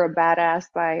love You're a Badass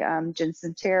by Jen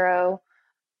Sincero.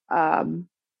 Um,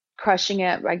 Crushing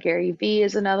It by Gary Vee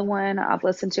is another one I've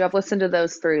listened to. I've listened to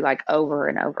those three like over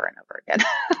and over and over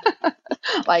again,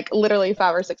 like literally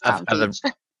five or six I've, times I've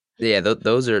each. Yeah,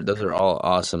 those are all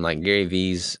awesome. Like Gary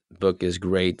Vee's book is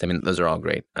great. I mean, those are all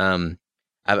great.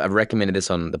 I've recommended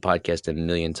this on the podcast a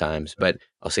million times, but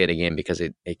I'll say it again because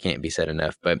it can't be said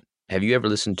enough. But have you ever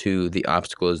listened to "The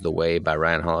Obstacle Is the Way" by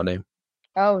Ryan Holiday?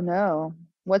 Oh no.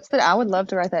 I would love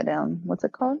to write that down. What's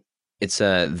it called? It's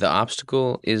 "The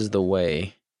Obstacle Is the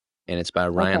Way," and it's by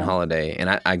Ryan Okay. Holiday.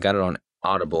 And I got it on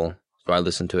Audible, so I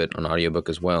listened to it on audiobook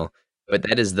as well. But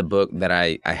that is the book that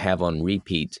I have on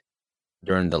repeat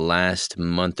during the last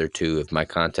month or two of my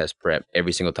contest prep.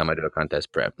 Every single time I do a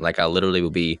contest prep, like I literally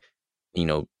will be, you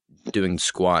know, doing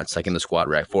squats, like in the squat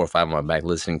rack, 4 or 5 on my back,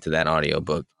 listening to that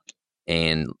audiobook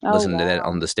and Oh listening to that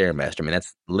on wow. the Stairmaster. I mean,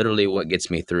 that's literally what gets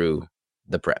me through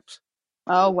the preps.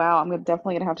 Oh wow.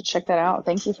 Definitely gonna have to check that out.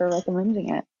 Thank you for recommending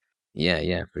it. Yeah,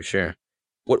 yeah, for sure.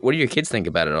 What do your kids think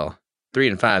about it all? 3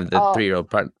 and 5. The Oh 3-year-old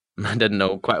part doesn't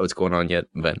know quite what's going on yet,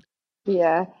 but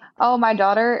yeah. Oh, my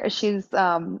daughter, she's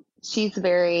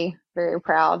very, very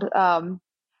proud.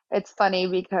 It's funny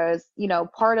because,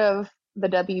 part of the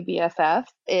WBFF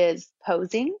is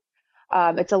posing.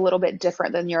 It's a little bit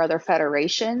different than your other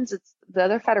federations. The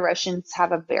other federations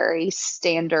have a very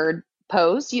standard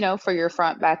pose, for your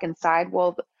front, back, and side.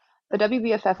 Well, the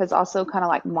WBFF is also kind of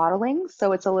like modeling,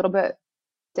 so it's a little bit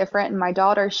different. And my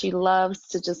daughter, she loves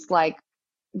to just like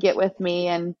get with me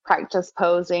and practice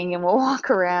posing, and we'll walk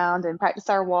around and practice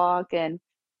our walk, and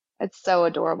it's so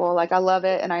adorable. Like I love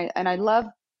it, and I love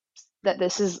that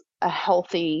this is a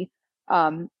healthy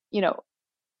um, you know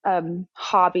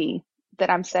hobby, that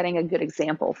I'm setting a good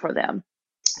example for them.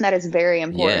 That is very yeah,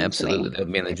 important to absolutely. me. They'll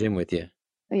be in the gym with you.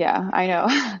 Yeah, I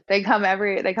know. They come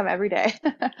every day.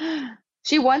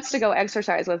 She wants to go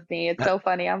exercise with me. It's so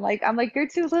funny. I'm like, you're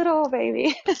too little,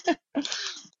 baby.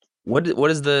 What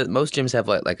is the most gyms have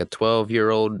like a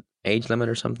 12-year-old age limit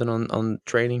or something on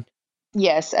training?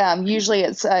 Yes, usually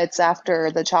it's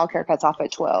after the childcare cuts off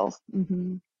at 12.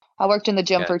 I worked in the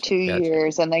gym for Gotcha, two gotcha.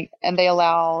 years, and they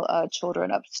allow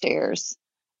children upstairs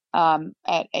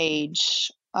at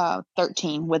age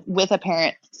 13 with a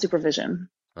parent supervision.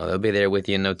 Oh, they'll be there with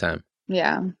you in no time.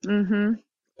 Yeah.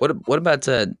 What about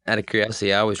out of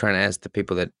curiosity? I always try to ask the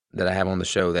people that I have on the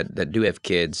show that do have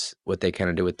kids what they kind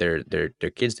of do with their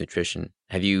kids' nutrition.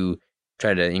 Have you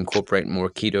tried to incorporate more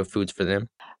keto foods for them?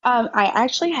 I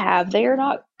actually have. They are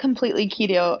not completely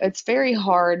keto. It's very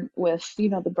hard with,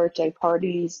 the birthday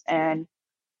parties and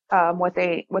what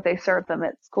they serve them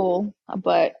at school.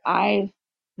 But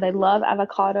they love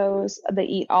avocados. They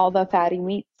eat all the fatty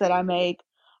meats that I make.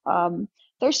 Um,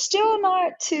 they're still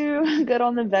not too good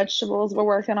on the vegetables. We're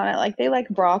working on it. Like they like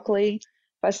broccoli.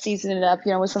 If I season it up,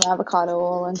 with some avocado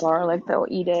oil and garlic, they'll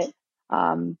eat it.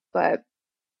 But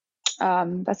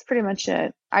that's pretty much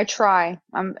it. I try.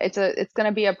 It's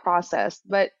gonna be a process,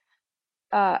 but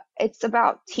it's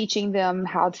about teaching them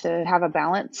how to have a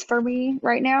balance for me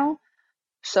right now.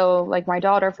 So, like my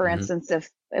daughter, for Hmm. instance,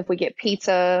 if we get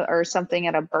pizza or something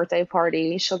at a birthday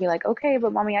party, she'll be like, "Okay,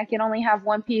 but mommy, I can only have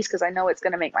one piece because I know it's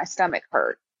gonna make my stomach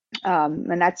hurt."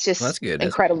 And that's Well, that's just good. That's good.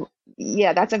 incredible.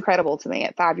 Yeah, that's incredible to me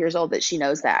at 5 years old that she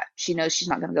knows that. She knows she's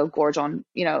not gonna go gorge on,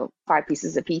 five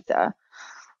pieces of pizza.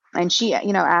 And she,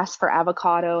 asks for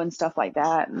avocado and stuff like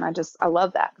that. And I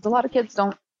love that because a lot of kids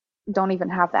don't even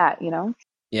have that.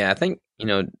 Yeah, I think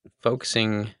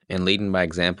focusing and leading by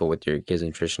example with your kids'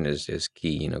 nutrition is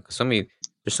key. Because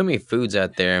there's so many foods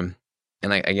out there,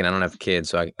 and again, I don't have kids,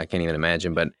 so I can't even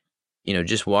imagine. But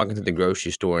just walking to the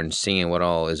grocery store and seeing what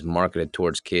all is marketed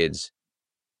towards kids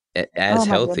Oh as my goodness.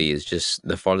 healthy is just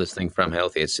the farthest thing from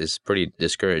healthy. It's pretty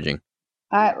discouraging.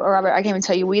 Robert, I can't even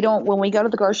tell you. We don't, when we go to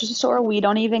the grocery store, we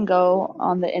don't even go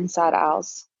on the inside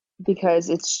aisles because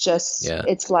Yeah.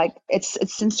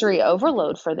 it's sensory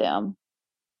overload for them.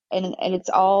 And it's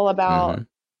all about, Hmm.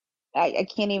 I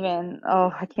can't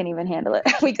even handle it.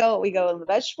 We go in the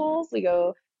vegetables, we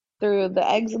go through the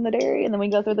eggs and the dairy, and then we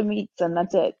go through the meats, and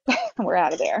that's it. We're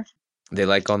out of there. They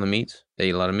like all the meats. They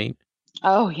eat a lot of meat.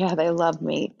 Oh yeah, they love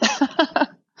meat.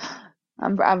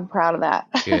 I'm proud of that.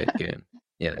 Good, good.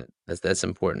 Yeah, that's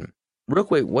important. Real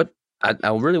quick, what I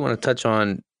really want to touch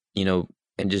on, you know,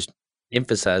 and just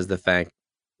emphasize the fact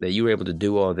that you were able to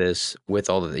do all this with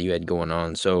all that you had going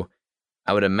on. So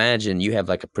I would imagine you have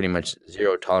like a pretty much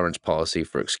zero tolerance policy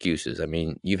for excuses. I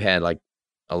mean, you've had like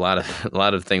a lot of a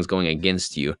lot of things going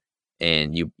against you,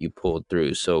 and you pulled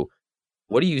through. So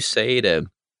what do you say to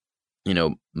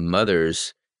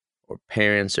mothers or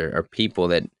parents or people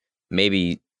that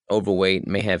maybe overweight,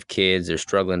 may have kids, are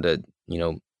struggling to,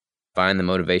 find the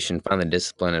motivation, find the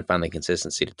discipline, and find the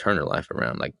consistency to turn their life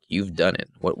around? Like you've done it.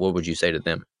 What would you say to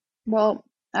them? Well,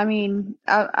 I mean,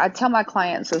 I tell my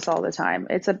clients this all the time.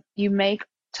 You make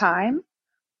time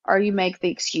or you make the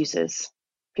excuses,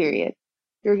 period.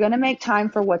 You're going to make time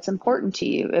for what's important to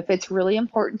you. If it's really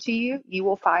important to you, you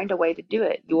will find a way to do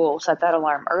it. You will set that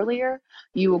alarm earlier.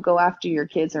 You will go after your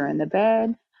kids are in the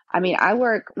bed. I mean, I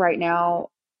work right now,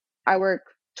 I work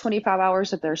 25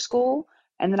 hours at their school,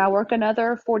 and then I work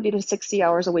another 40 to 60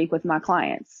 hours a week with my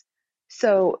clients.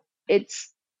 So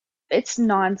it's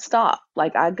nonstop.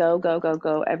 Like I go, go, go,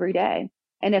 go every day.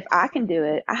 And if I can do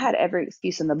it, I had every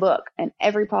excuse in the book and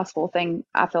every possible thing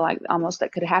I feel like almost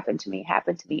that could happen to me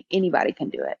happened to me. Anybody can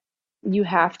do it. You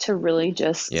have to really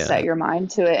just set Yeah, your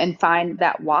mind to it and find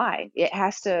that why. It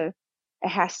has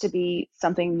to be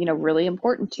something, really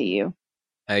important to you.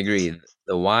 I agree.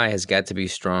 The why has got to be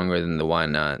stronger than the why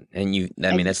not. And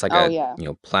I mean, that's like Oh a, yeah.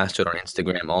 plastered on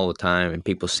Instagram all the time, and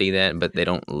people see that, but they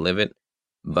don't live it.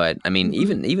 But I mean,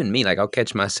 Mm-mm. even me, like I'll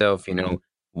catch myself,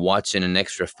 watching an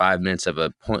extra 5 minutes of a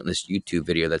pointless YouTube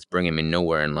video that's bringing me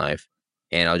nowhere in life,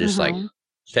 and I'll just like Hmm.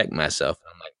 check myself.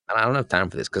 And I'm like, I don't have time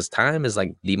for this because time is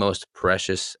like the most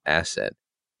precious asset,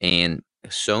 and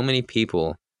so many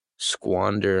people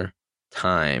squander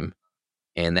time,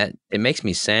 and that it makes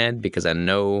me sad because I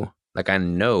know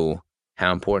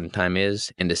how important time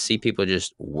is, and to see people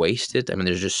just waste it. I mean,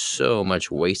 there's just so much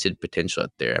wasted potential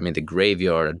out there. I mean, the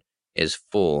graveyard is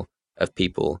full of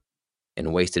people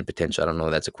and wasted potential. I don't know,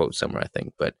 that's a quote somewhere, I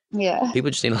think, but Yeah. people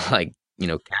just need to like,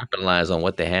 capitalize on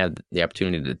what they have the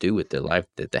opportunity to do with their life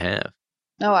that they have.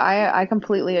 No, I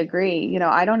completely agree.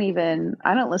 I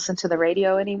don't listen to the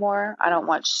radio anymore. I don't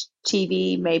watch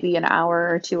TV maybe an hour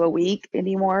or two a week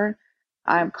anymore.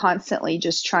 I'm constantly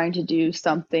just trying to do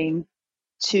something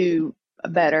to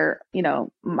better,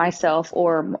 myself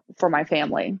or for my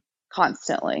family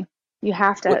constantly.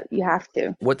 What You have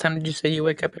to. what time did you say you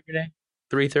wake up every day?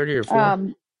 3:30 or 4?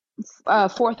 Um,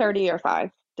 4:30 or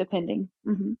 5, depending.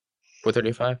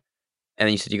 4:35? And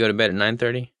you said you go to bed at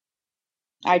 9:30?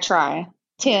 I try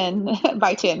 10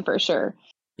 by 10 for sure.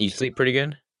 You sleep pretty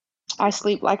good? I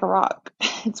sleep like a rock.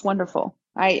 It's wonderful.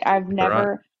 I've Like a rock?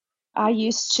 never, I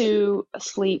used to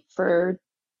sleep for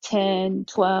 10,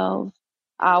 12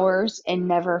 hours and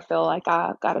never feel like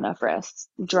I got enough rest.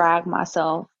 Drag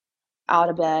myself out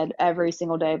of bed every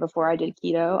single day before I did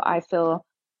keto. I feel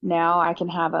now I can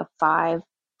have a 5,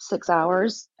 6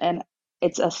 hours and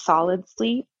it's a solid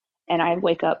sleep. And I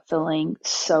wake up feeling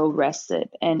so rested.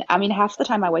 And I mean, half the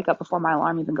time I wake up before my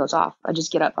alarm even goes off. I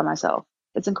just get up by myself.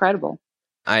 It's incredible.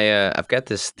 I've got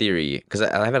this theory because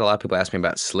I've had a lot of people ask me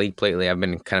about sleep lately. I've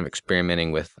been kind of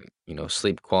experimenting with,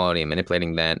 sleep quality and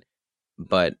manipulating that.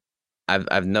 But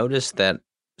I've noticed that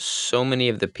so many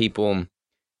of the people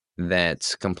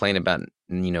that complain about,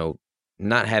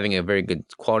 not having a very good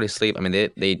quality sleep. I mean,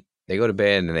 they go to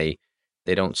bed and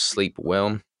they don't sleep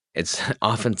well. It's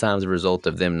oftentimes a result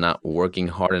of them not working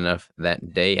hard enough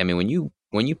that day. I mean,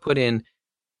 when you put in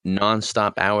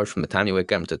nonstop hours from the time you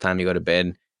wake up to the time you go to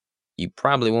bed, you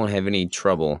probably won't have any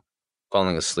trouble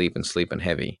falling asleep and sleeping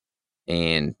heavy.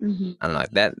 And Hmm. I don't know,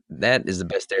 like that is the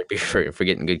best therapy for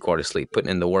getting good quality sleep.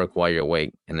 Putting in the work while you're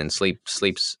awake, and then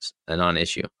sleep's a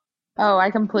non-issue. Oh,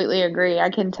 I completely agree. I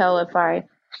can tell if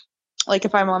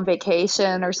if I'm on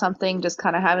vacation or something, just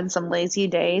kind of having some lazy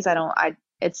days.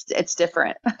 It's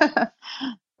different. I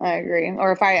agree.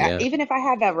 Or if I Yeah, even if I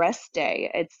have a rest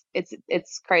day,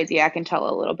 it's crazy. I can tell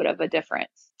a little bit of a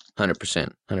difference.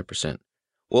 100%, 100%.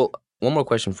 Well, one more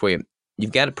question for you.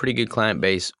 You've got a pretty good client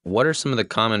base. What are some of the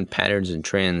common patterns and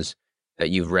trends that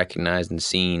you've recognized and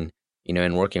seen,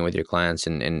 in working with your clients,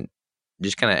 and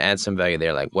just kind of add some value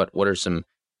there? Like what are some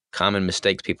common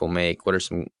mistakes people make? What are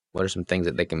some things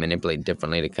that they can manipulate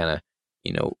differently to kind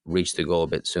of, reach the goal a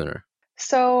bit sooner?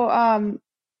 So,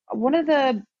 one of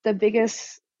the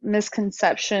biggest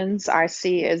misconceptions I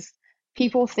see is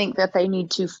people think that they need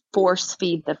to force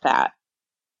feed the fat.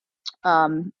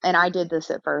 And I did this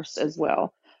at first as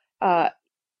well. Uh,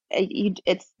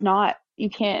 it's not, you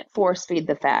can't force feed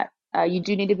the fat. You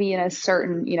do need to be in a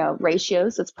certain,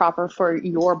 ratios that's proper for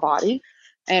your body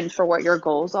and for what your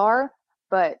goals are.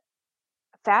 But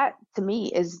fat to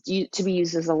me is to be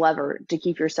used as a lever to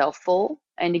keep yourself full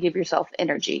and to give yourself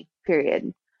energy, period.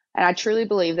 And I truly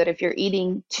believe that if you're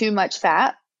eating too much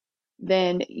fat,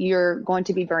 then you're going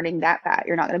to be burning that fat.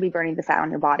 You're not going to be burning the fat on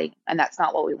your body. And that's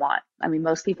not what we want. I mean,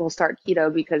 most people start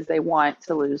keto because they want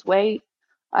to lose weight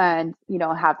and,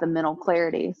 have the mental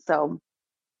clarity. So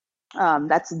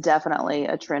that's definitely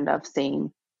a trend I've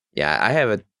seen. Yeah, I have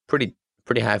a pretty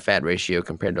high fat ratio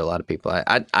compared to a lot of people.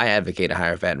 I advocate a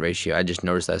higher fat ratio. I just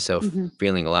noticed myself Hmm.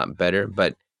 feeling a lot better,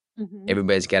 but Hmm.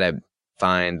 everybody's gotta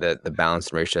find the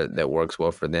balanced ratio that works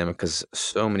well for them because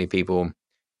so many people,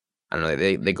 I don't know,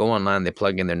 they go online, they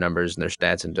plug in their numbers and their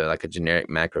stats into, like, a generic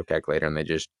macro calculator, and they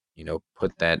just,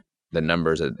 put the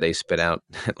numbers that they spit out,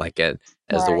 like, as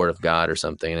the Right. word of God or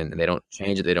something, and they don't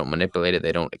change it, they don't manipulate it,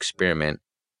 they don't experiment,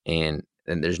 and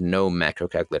there's no macro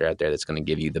calculator out there that's gonna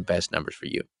give you the best numbers for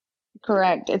you.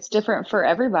 Correct. It's different for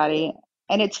everybody.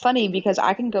 And it's funny because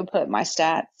I can go put my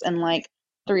stats in like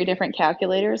three different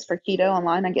calculators for keto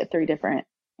online and get three different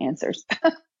answers.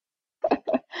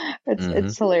 It's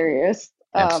Mhm. hilarious.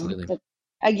 Absolutely. But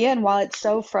again, while it's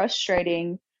so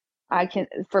frustrating, I can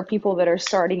for people that are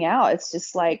starting out, it's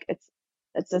just like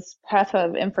it's this breath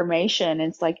of information.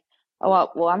 It's like, oh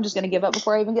well, I'm just gonna give up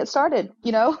before I even get started,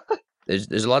 you know?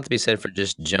 There's a lot to be said for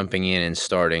just jumping in and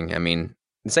starting. I mean,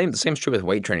 the same's true with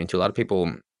weight training too. A lot of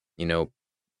people, you know,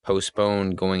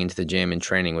 postpone going into the gym and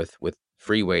training with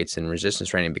free weights and resistance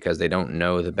training because they don't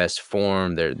know the best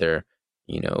form. They're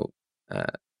you know, uh,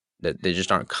 that they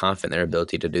just aren't confident in their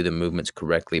ability to do the movements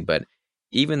correctly. But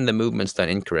even the movements done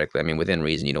incorrectly, I mean, within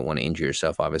reason, you don't want to injure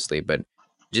yourself, obviously, but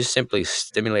just simply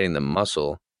stimulating the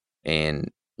muscle and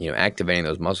activating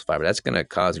those muscle fibers, that's going to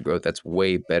cause growth. That's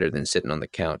way better than sitting on the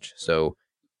couch. So Of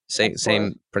course.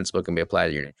 same principle can be applied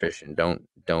to your nutrition.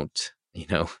 Don't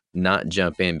not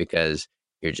jump in because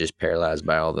you're just paralyzed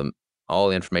by all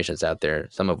the information that's out there,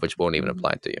 some of which won't even Mhm.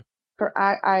 apply to you.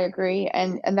 I agree,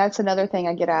 and that's another thing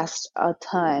I get asked a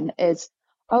ton is,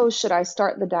 oh, should I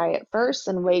start the diet first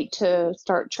and wait to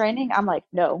start training? I'm like,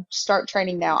 no, start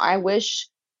training now. I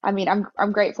mean,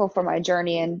 I'm grateful for my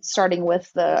journey and starting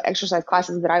with the exercise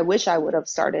classes that I wish I would have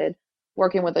started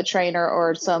working with a trainer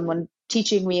or someone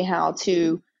teaching me how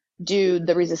to do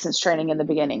the resistance training in the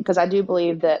beginning, because I do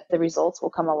believe that the results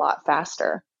will come a lot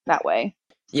faster that way.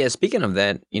 Yeah, speaking of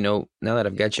that, now that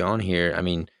I've got you on here, I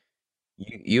mean,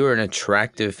 you're an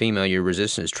attractive female. Your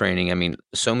resistance training. I mean,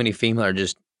 so many female are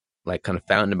just like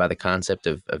confounded by the concept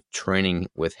of training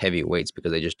with heavy weights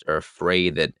because they just are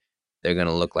afraid that they're going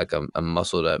to look like a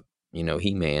muscled up,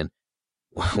 He-Man.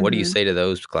 What do you Hmm. say to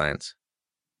those clients?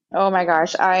 Oh my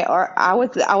gosh, I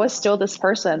was still this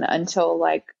person until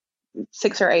like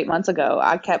 6 or 8 months ago.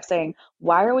 I kept saying,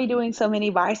 "Why are we doing so many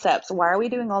biceps? Why are we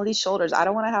doing all these shoulders? I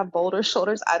don't want to have bolder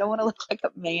shoulders. I don't want to look like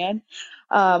a man."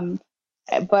 Um,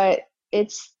 but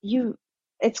it's you.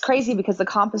 It's crazy because the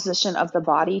composition of the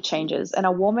body changes, and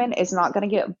a woman is not going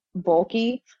to get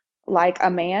bulky like a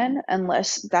man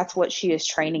unless that's what she is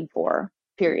training for.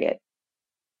 Period.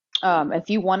 If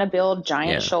you want to build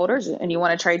giant Yeah. shoulders and you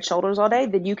want to trade shoulders all day,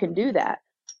 then you can do that.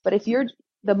 But if you're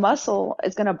the muscle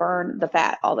is going to burn the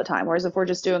fat all the time. Whereas if we're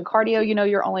just doing cardio,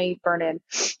 you're only burning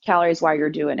calories while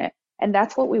you're doing it. And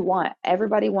that's what we want.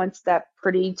 Everybody wants that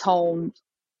pretty toned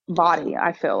body,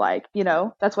 I feel like,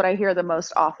 that's what I hear the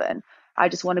most often. I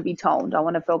just want to be toned. I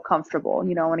want to feel comfortable.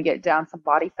 I want to get down some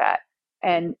body fat.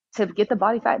 And to get the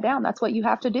body fat down, that's what you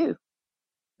have to do.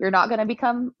 You're not going to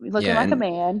become looking Yeah. like a And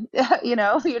man.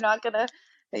 You're not going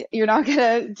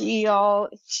to be all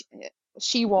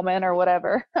she woman or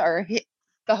whatever or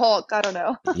the Hulk. I don't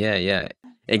know. yeah, yeah,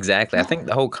 exactly. I think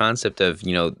the whole concept of,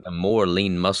 the more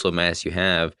lean muscle mass you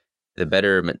have, the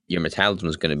better your metabolism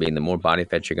is going to be, and the more body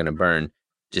fat you're going to burn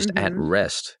just at Hmm.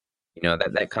 rest.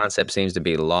 That concept seems to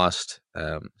be lost,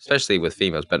 especially with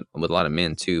females, but with a lot of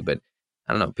men too. But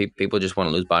I don't know, people just want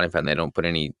to lose body fat and they don't put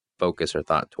any focus or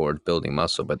thought towards building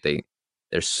muscle. But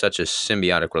there's such a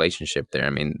symbiotic relationship there. I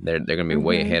mean, they're going to be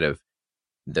way Hmm. ahead of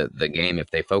the game if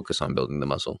they focus on building the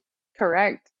muscle.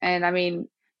 Correct. And I mean,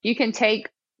 you can take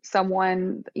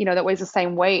someone, that weighs the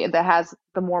same weight that has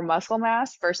the more muscle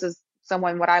mass versus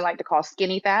someone what I like to call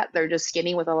skinny fat. They're just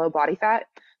skinny with a low body fat,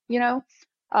 you know,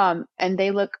 and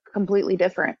they look completely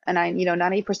different. And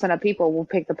 90% of people will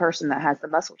pick the person that has the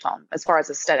muscle tone as far as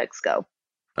aesthetics go.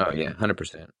 Oh yeah,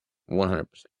 100%, 100%.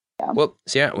 Yeah. Well,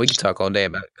 see, yeah, we could talk all day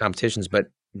about competitions, but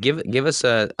give us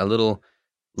a little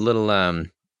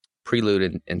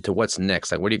prelude into what's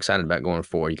next. Like, what are you excited about going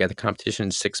forward? You got the competition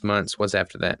in 6 months. What's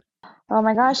after that? Oh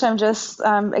my gosh, I'm just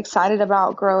excited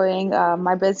about growing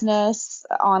my business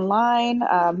online.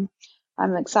 I'm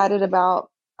excited about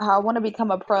how I want to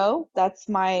become a pro. That's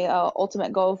my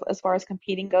ultimate goal as far as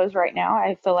competing goes right now.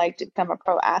 I feel like to become a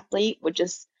pro athlete would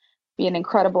just be an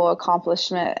incredible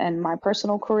accomplishment in my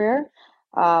personal career.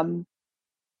 Um,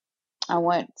 I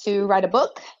want to write a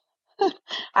book. I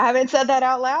haven't said that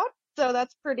out loud, so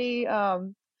that's pretty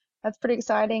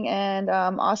exciting. And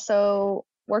also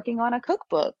working on a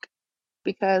cookbook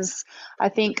because I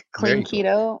think clean Very cool.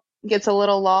 keto gets a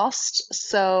little lost.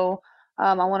 So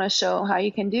I want to show how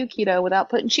you can do keto without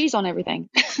putting cheese on everything.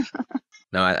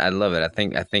 No, I love it. I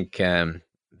think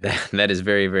that is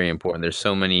very, very important. There's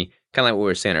so many, kind of like what we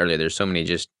were saying earlier. There's so many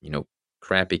just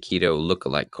crappy keto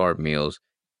look-alike carb meals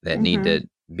that need Hmm. to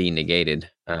be negated.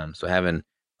 So having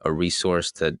a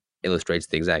resource that illustrates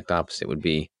the exact opposite would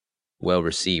be well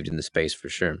received in the space for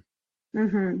sure.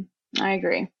 Hmm. I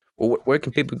agree. Well, where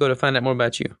can people go to find out more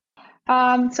about you?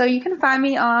 So you can find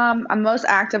me. I'm most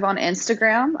active on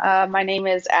Instagram. My name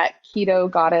is at Keto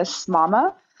Goddess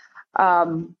Mama.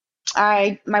 Um,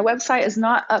 my website is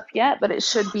not up yet, but it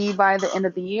should be by the end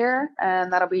of the year,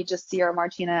 and that'll be just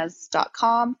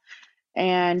ciaramartinez.com.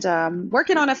 And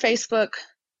working on a Facebook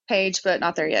page, but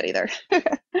not there yet either.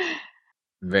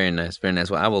 Very nice, very nice.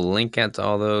 Well, I will link out to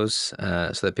all those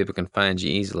so that people can find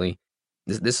you easily.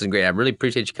 This is great. I really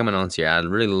appreciate you coming on here. I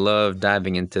really love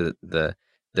diving into the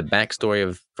backstory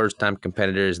of first time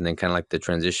competitors and then kind of like the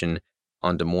transition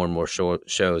onto more and more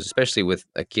shows, especially with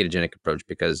a ketogenic approach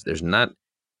because there's not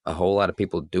a whole lot of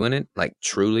people doing it, like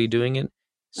truly doing it.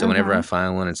 So whenever I Hmm.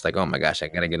 find one, it's like, oh my gosh, I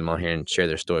gotta get them on here and share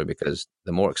their story because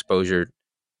the more exposure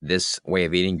this way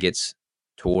of eating gets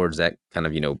towards that kind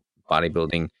of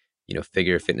bodybuilding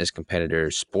figure fitness competitor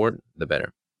sport, the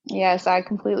better. Yes, I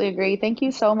completely agree. Thank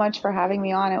you so much for having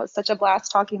me on. It was such a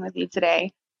blast talking with you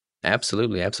today.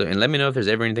 Absolutely, absolutely. And let me know if there's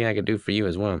ever anything I could do for you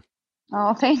as well.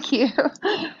 Oh, thank you.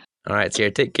 All right,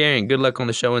 Sarah, take care and good luck on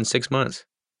the show in 6 months.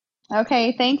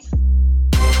 Okay, thanks.